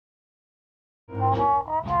Talkback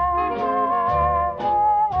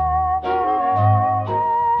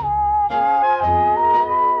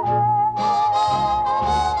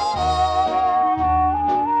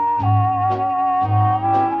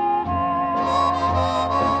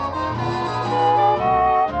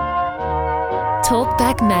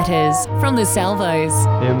Matters from the Salvos.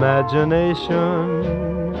 Imagination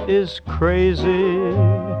is crazy.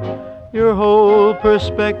 Your whole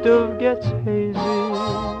perspective gets hazy.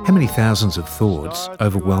 How many thousands of thoughts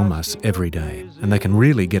overwhelm us every day, and they can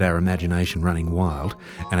really get our imagination running wild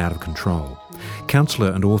and out of control.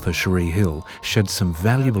 Counsellor and author Cherie Hill shed some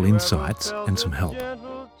valuable insights and some help.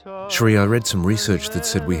 Cherie, I read some research that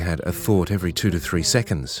said we had a thought every 2 to 3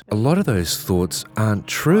 seconds. A lot of those thoughts aren't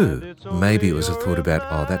true. Maybe it was a thought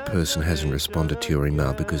about, that person hasn't responded to your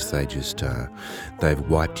email because they've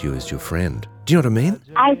wiped you as your friend. Do you know what I mean?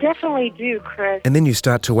 I definitely do, Chris. And then you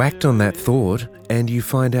start to act on that thought and you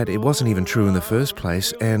find out it wasn't even true in the first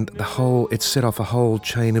place, and it set off a whole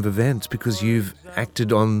chain of events because you've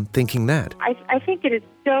acted on thinking that. I think it is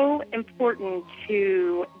so important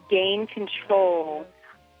to gain control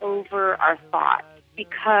over our thoughts,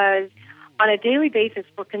 because on a daily basis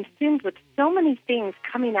we're consumed with so many things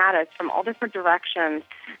coming at us from all different directions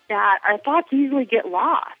that our thoughts easily get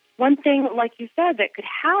lost. One thing, like you said, that could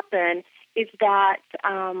happen is that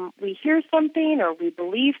we hear something or we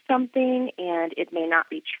believe something and it may not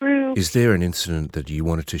be true. Is there an incident that you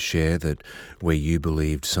wanted to share where you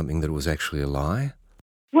believed something that was actually a lie?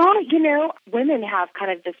 Well, women have kind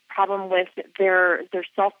of this problem with their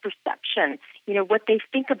self-perception, what they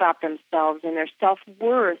think about themselves and their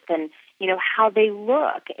self-worth and, how they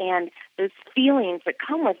look. And those feelings that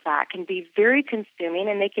come with that can be very consuming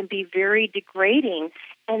and they can be very degrading.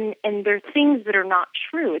 And they're things that are not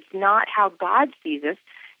true. It's not how God sees us.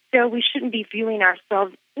 So we shouldn't be viewing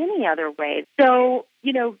ourselves any other way. So,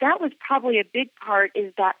 that was probably a big part,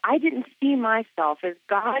 is that I didn't see myself as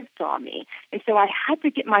God saw me. And so I had to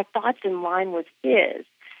get my thoughts in line with His.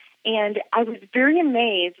 And I was very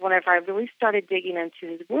amazed whenever I really started digging into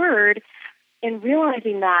His Word and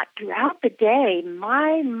realizing that throughout the day,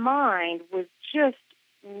 my mind was just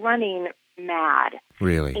running mad.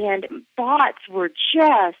 Really? And thoughts were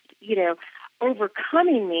just,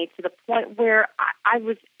 overcoming me to the point where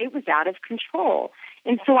it was out of control.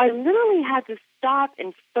 And so I literally had to stop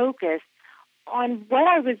and focus on what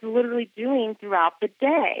I was literally doing throughout the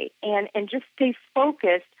day and just stay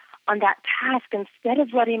focused on that task instead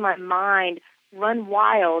of letting my mind run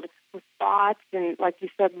wild with thoughts and, like you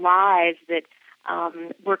said, lies that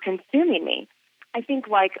were consuming me. I think,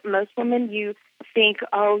 like most women, you think,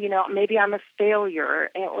 maybe I'm a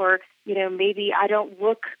failure, or, maybe I don't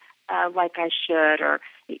look like I should, or,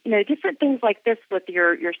 different things like this with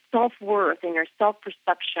your self-worth and your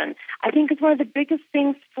self-perception. I think is one of the biggest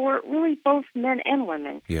things for really both men and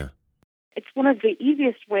women. Yeah. It's one of the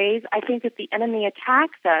easiest ways, I think, that the enemy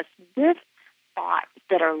attacks us with thoughts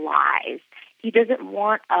that are lies. He doesn't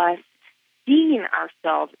want us seeing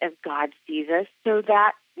ourselves as God sees us, so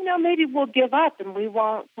that, maybe we'll give up and we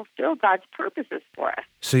won't fulfill God's purposes for us.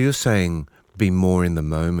 So you're saying be more in the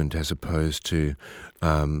moment as opposed to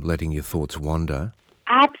letting your thoughts wander?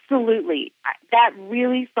 Absolutely. That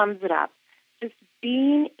really sums it up. Just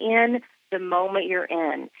being in the moment you're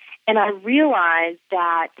in. And I realized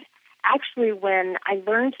that actually when I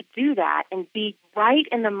learned to do that and be right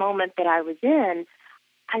in the moment that I was in,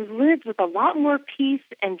 I lived with a lot more peace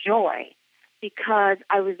and joy because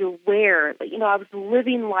I was aware that, I was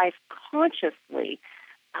living life consciously,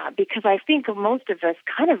 because I think most of us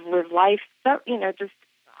kind of live life, just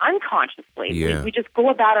unconsciously. Yeah. We just go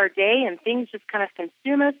about our day and things just kind of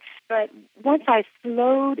consume us. But once I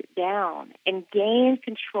slowed down and gained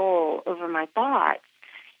control over my thoughts,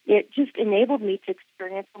 it just enabled me to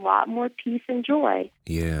experience a lot more peace and joy.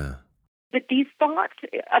 Yeah. But these thoughts,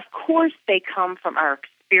 of course, they come from our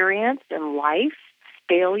experience in life,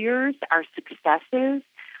 failures, our successes.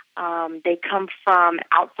 They come from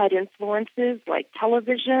outside influences like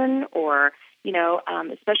television or,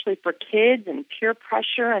 especially for kids and peer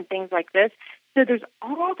pressure and things like this. So there's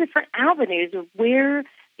all different avenues of where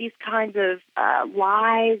these kinds of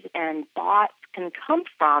lies and thoughts can come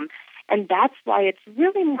from. And that's why it's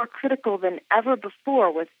really more critical than ever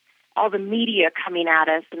before with all the media coming at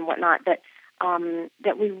us and whatnot,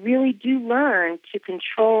 that we really do learn to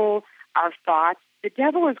control our thoughts. The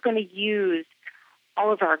devil is going to use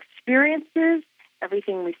all of our experiences,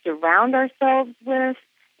 everything we surround ourselves with,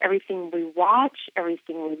 everything we watch,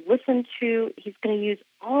 everything we listen to. He's going to use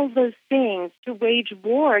all of those things to wage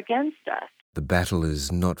war against us. The battle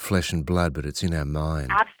is not flesh and blood, but it's in our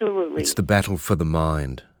mind. Absolutely. It's the battle for the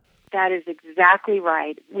mind. That is exactly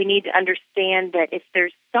right. We need to understand that if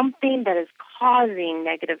there's something that is causing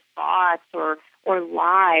negative thoughts or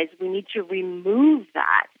lies, we need to remove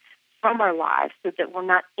that from our lives so that we're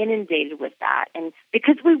not inundated with that. And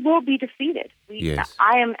because we will be defeated. Yes.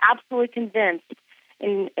 I am absolutely convinced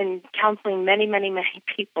in counseling many, many, many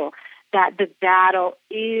people that the battle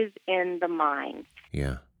is in the mind.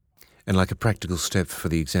 Yeah. And like a practical step for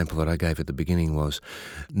the example that I gave at the beginning was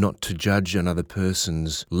not to judge another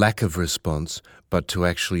person's lack of response, but to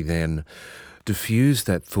actually then diffuse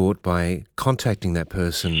that thought by contacting that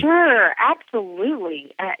person. Sure,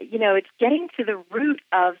 absolutely. It's getting to the root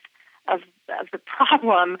of the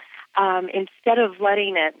problem instead of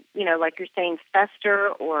letting it, like you're saying, fester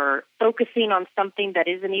or focusing on something that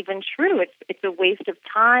isn't even true. It's a waste of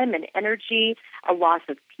time and energy, a loss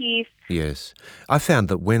of peace. Yes. I found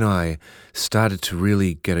that when I started to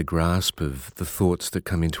really get a grasp of the thoughts that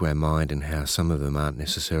come into our mind and how some of them aren't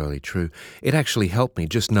necessarily true, it actually helped me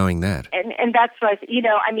just knowing that. And that's what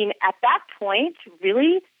at that point,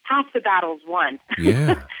 really, half the battle's won.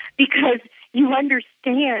 Yeah. Because you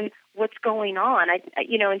understand what's going on.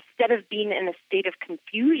 Instead of being in a state of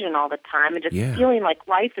confusion all the time and just feeling like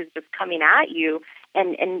life is just coming at you,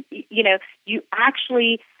 and you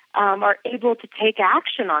actually are able to take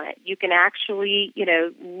action on it. You can actually,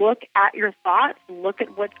 look at your thoughts, look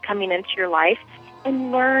at what's coming into your life,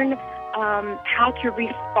 and learn how to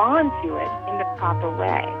respond to it in the proper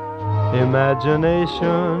way.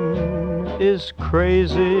 Imagination is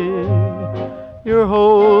crazy. Your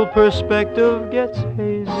whole perspective gets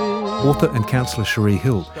hazy. Author and counsellor Cherie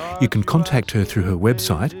Hill. You can contact her through her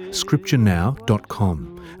website,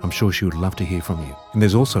 scripturenow.com. I'm sure she would love to hear from you. And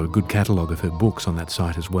there's also a good catalogue of her books on that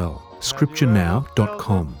site as well.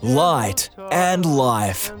 scripturenow.com. Light and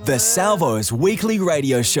Life, the Salvos weekly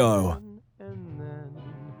radio show. And then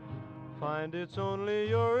find it's only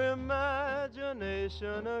your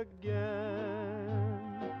imagination again.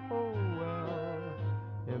 Oh well,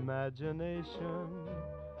 imagination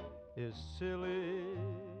is silly.